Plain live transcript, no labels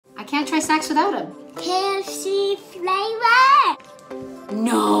snacks without them? KFC flavor.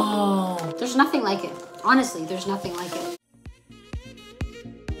 No. There's nothing like it. Honestly, there's nothing like it.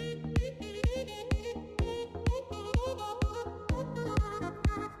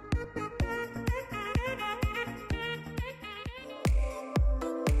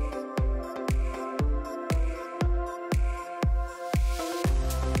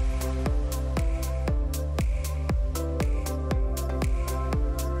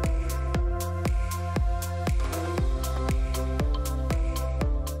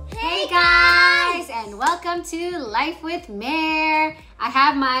 Hey guys, and welcome to Life with Mare. I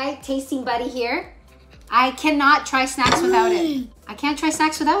have my tasting buddy here. I cannot try snacks without him. I can't try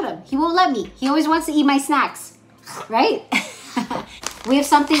snacks without him. He won't let me. He always wants to eat my snacks, right? We have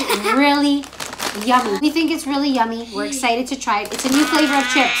something really yummy. We think it's really yummy. We're excited to try it. It's a new flavor of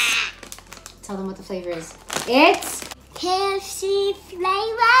chips. Tell them what the flavor is. It's KFC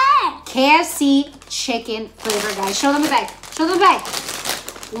flavor. KFC chicken flavor, guys. Show them the bag. Show them the bag.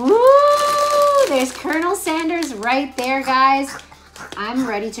 Woo! There's Colonel Sanders right there, guys. I'm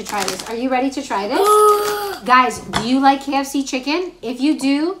ready to try this. Are you ready to try this? Guys, do you like KFC chicken? If you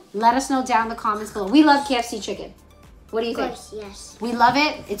do, let us know down in the comments below. We love KFC chicken. What do you think? Of course, yes. We love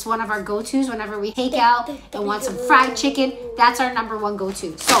it. It's one of our go-tos whenever we take out and want some fried chicken. That's our #1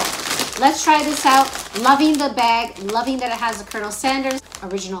 go-to. So let's try this out. Loving the bag. Loving that it has the Colonel Sanders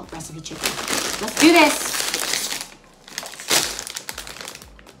Original Recipe Chicken. Let's do this.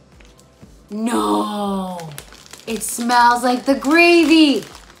 No, it smells like the gravy.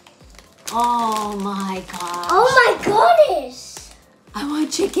 Oh my gosh. Oh my goodness. I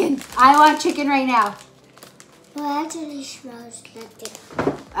want chicken. I want chicken right now. Well, actually smells like it.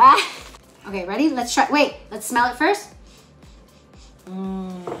 Ah. Okay, ready? Let's try. Wait, let's smell it first.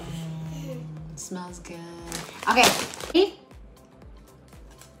 Smells good. Okay. Ready?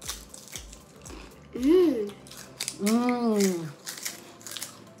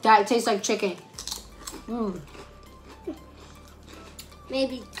 That tastes like chicken.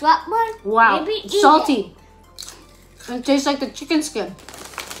 Maybe drop one. Wow, Maybe it's salty. It tastes like the chicken skin.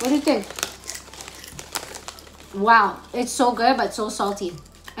 What do you think? Wow, it's so good, but so salty.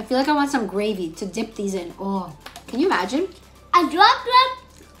 I feel like I want some gravy to dip these in. Oh, can you imagine? I dropped one.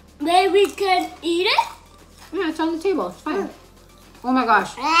 Maybe we can eat it. Yeah, it's on the table. It's fine. Oh my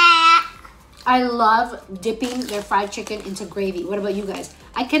gosh. I love dipping their fried chicken into gravy. What about you guys?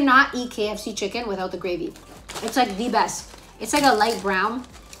 I cannot eat KFC chicken without the gravy. It's like the best. It's like a light brown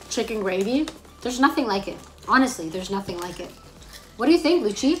chicken gravy. There's nothing like it. Honestly, there's nothing like it. What do you think,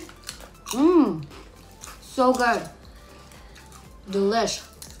 Lucci? So good. Delish.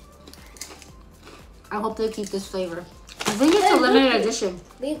 I hope they keep this flavor. I think it's a limited edition.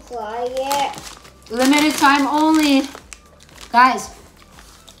 Be quiet. Limited time only. Guys,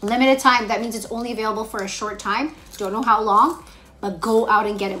 limited time. That means it's only available for a short time. Don't know how long, but go out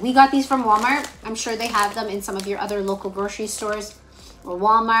and get it. We got these from Walmart. I'm sure they have them in some of your other local grocery stores or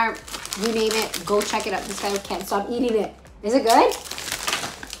Walmart. You name it. Go check it out. This guy can't stop eating it. Is it good?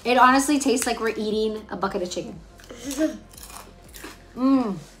 It honestly tastes like we're eating a bucket of chicken.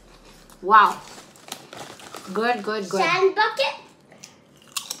 Wow. Good, good, good. Sand bucket.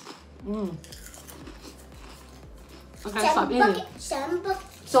 Okay, stop eating. Sand bucket.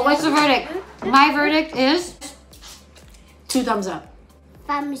 So what's the verdict? My verdict is 2 thumbs up.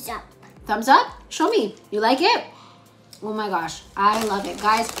 Thumbs up. Thumbs up? Show me. You like it? Oh my gosh. I love it.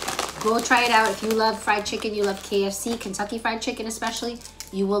 Guys, go try it out. If you love fried chicken, you love KFC, Kentucky Fried Chicken especially,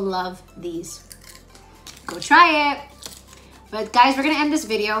 you will love these. Go try it. But guys, we're going to end this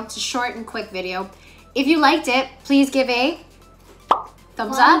video. It's a short and quick video. If you liked it, please give a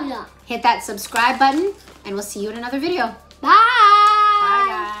thumbs up. Hit that subscribe button, and we'll see you in another video. Bye.